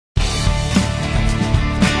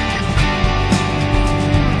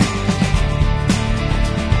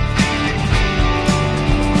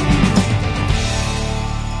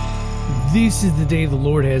This is the day the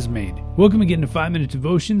Lord has made. Welcome again to 5-Minute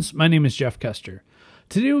Devotions. My name is Jeff Custer.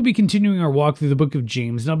 Today we'll be continuing our walk through the book of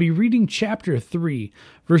James, and I'll be reading chapter 3,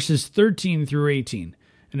 verses 13 through 18.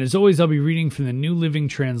 And as always, I'll be reading from the New Living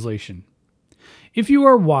Translation. If you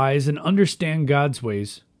are wise and understand God's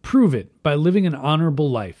ways, prove it by living an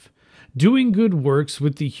honorable life, doing good works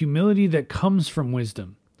with the humility that comes from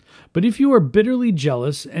wisdom. But if you are bitterly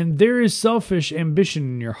jealous and there is selfish ambition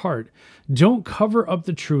in your heart, don't cover up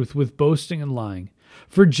the truth with boasting and lying.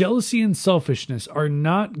 For jealousy and selfishness are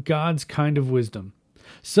not God's kind of wisdom.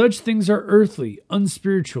 Such things are earthly,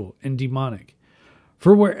 unspiritual, and demonic.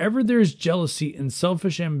 For wherever there is jealousy and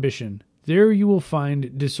selfish ambition, there you will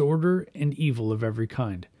find disorder and evil of every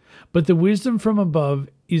kind. But the wisdom from above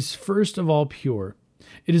is first of all pure.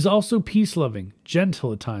 It is also peace-loving,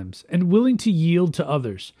 gentle at times, and willing to yield to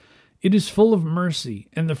others. It is full of mercy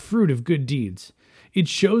and the fruit of good deeds. It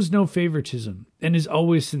shows no favoritism and is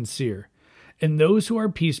always sincere. And those who are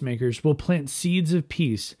peacemakers will plant seeds of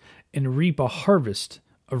peace and reap a harvest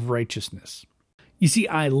of righteousness. You see,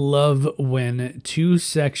 I love when two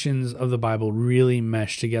sections of the Bible really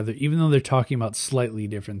mesh together, even though they're talking about slightly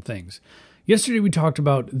different things. Yesterday we talked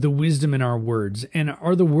about the wisdom in our words, and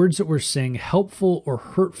are the words that we're saying helpful or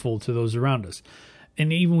hurtful to those around us?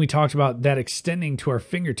 And even we talked about that extending to our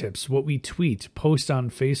fingertips, what we tweet, post on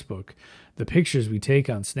Facebook, the pictures we take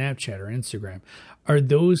on Snapchat or Instagram. Are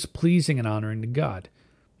those pleasing and honoring to God?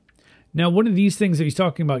 Now, one of these things that he's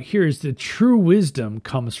talking about here is the true wisdom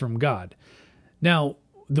comes from God. Now,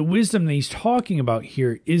 the wisdom that he's talking about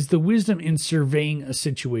here is the wisdom in surveying a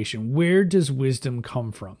situation. Where does wisdom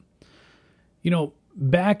come from? You know,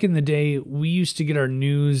 back in the day, we used to get our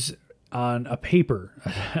news on a paper,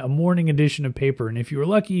 a morning edition of paper. And if you were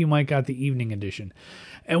lucky, you might got the evening edition.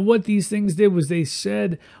 And what these things did was they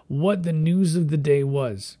said what the news of the day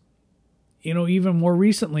was. You know, even more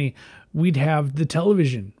recently, we'd have the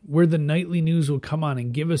television where the nightly news would come on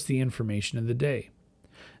and give us the information of the day.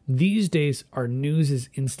 These days, our news is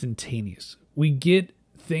instantaneous. We get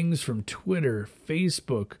things from Twitter,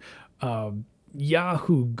 Facebook,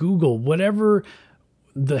 Yahoo, Google, whatever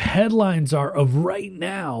the headlines are of right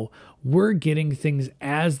now, we're getting things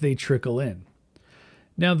as they trickle in.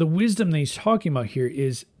 Now, the wisdom that he's talking about here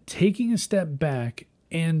is taking a step back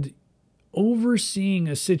and overseeing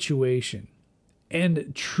a situation,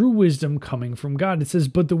 and true wisdom coming from God. It says,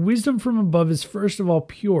 but the wisdom from above is first of all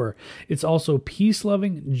pure. It's also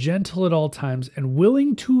peace-loving, gentle at all times, and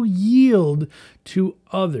willing to yield to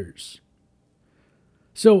others.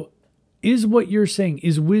 So, is what you're saying,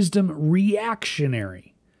 is wisdom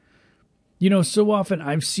reactionary? You know, so often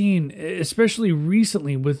I've seen, especially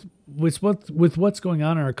recently with what's going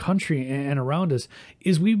on in our country and around us,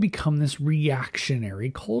 is we've become this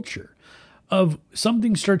reactionary culture of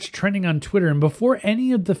something starts trending on Twitter, and before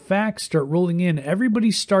any of the facts start rolling in,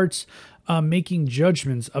 everybody starts making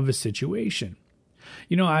judgments of a situation.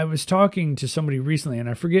 You know, I was talking to somebody recently, and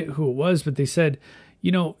I forget who it was, but they said,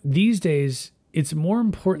 you know, these days, it's more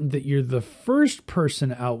important that you're the first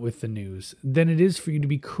person out with the news than it is for you to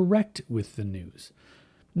be correct with the news.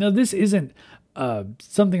 Now, this isn't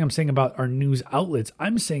something I'm saying about our news outlets.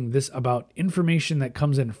 I'm saying this about information that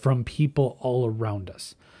comes in from people all around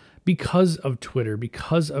us. Because of Twitter,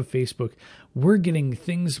 because of Facebook, we're getting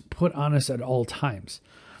things put on us at all times.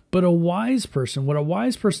 But what a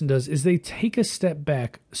wise person does is they take a step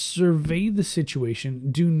back, survey the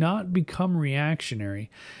situation, do not become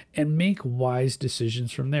reactionary, and make wise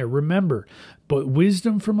decisions from there. Remember, but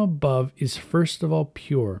wisdom from above is first of all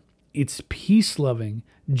pure. It's peace-loving,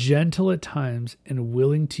 gentle at times, and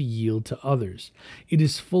willing to yield to others. It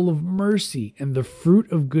is full of mercy and the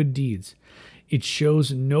fruit of good deeds. It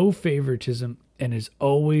shows no favoritism and is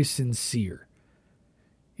always sincere.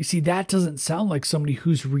 You see, that doesn't sound like somebody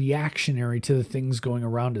who's reactionary to the things going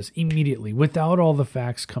around us immediately without all the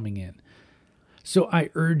facts coming in. So I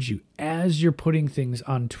urge you, as you're putting things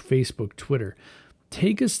on Facebook, Twitter,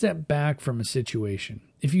 take a step back from a situation.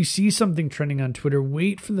 If you see something trending on Twitter,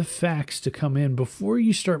 wait for the facts to come in before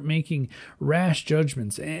you start making rash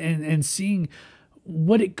judgments and seeing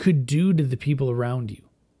what it could do to the people around you.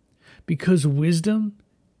 Because wisdom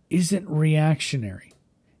isn't reactionary.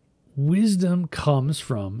 Wisdom comes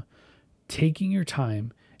from taking your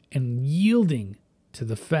time and yielding to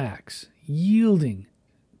the facts, yielding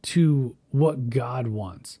to what God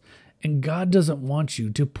wants. And God doesn't want you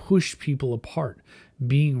to push people apart,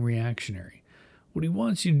 being reactionary. What he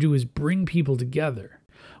wants you to do is bring people together.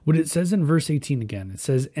 What it says in verse 18 again, it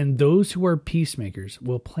says, and those who are peacemakers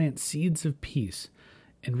will plant seeds of peace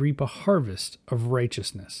and reap a harvest of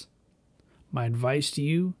righteousness. My advice to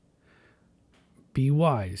you, be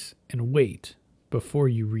wise and wait before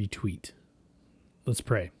you retweet. Let's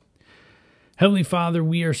pray. Heavenly Father,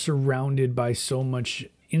 we are surrounded by so much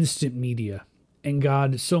instant media. And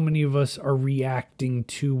God, so many of us are reacting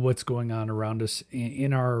to what's going on around us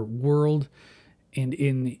in our world and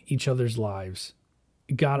in each other's lives.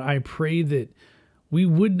 God, I pray that we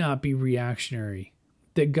would not be reactionary,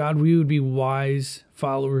 that God, we would be wise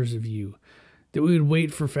followers of you, that we would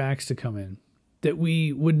wait for facts to come in, that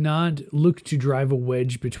we would not look to drive a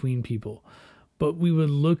wedge between people, but we would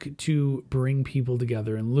look to bring people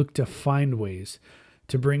together and look to find ways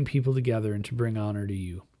to bring people together and to bring honor to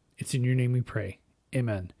you. It's in your name we pray.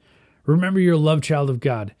 Amen. Remember, you're a loved child of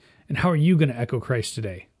God. And how are you going to echo Christ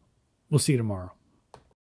today? We'll see you tomorrow.